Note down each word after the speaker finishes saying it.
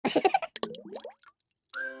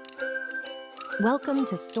Welcome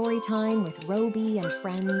to Storytime with Rowbee and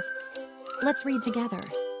friends. Let's read together.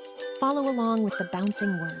 Follow along with the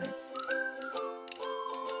bouncing words.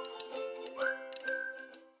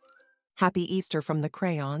 Happy Easter from the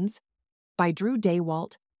Crayons by Drew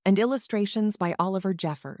Daywalt and illustrations by Oliver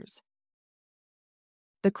Jeffers.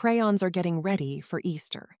 The crayons are getting ready for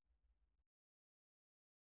Easter.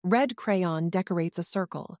 Red crayon decorates a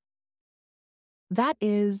circle. That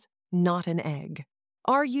is not an egg.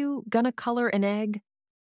 Are you gonna color an egg?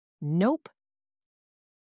 Nope.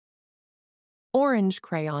 Orange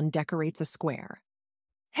crayon decorates a square.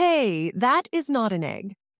 Hey, that is not an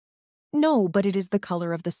egg. No, but it is the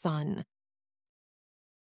color of the sun.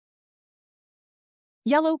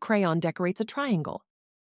 Yellow crayon decorates a triangle.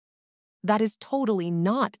 That is totally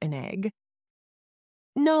not an egg.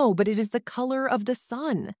 No, but it is the color of the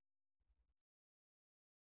sun.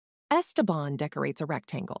 Esteban decorates a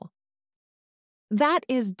rectangle. That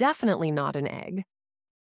is definitely not an egg.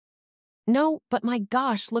 No, but my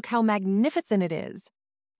gosh, look how magnificent it is.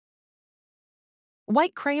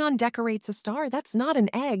 White crayon decorates a star. That's not an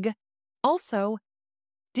egg. Also,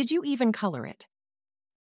 did you even color it?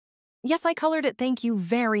 Yes, I colored it. Thank you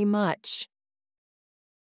very much.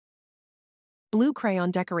 Blue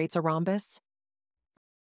crayon decorates a rhombus.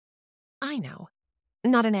 I know.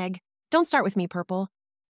 Not an egg. Don't start with me, purple.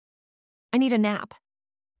 I need a nap.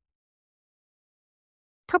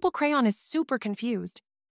 Purple crayon is super confused.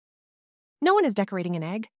 No one is decorating an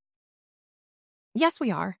egg. Yes, we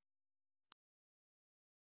are.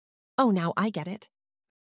 Oh, now I get it.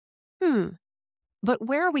 But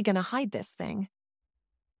where are we going to hide this thing?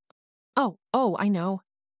 Oh, I know.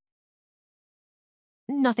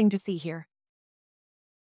 Nothing to see here.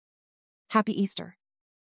 Happy Easter.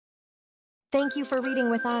 Thank you for reading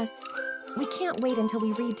with us. We can't wait until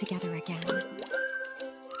we read together again.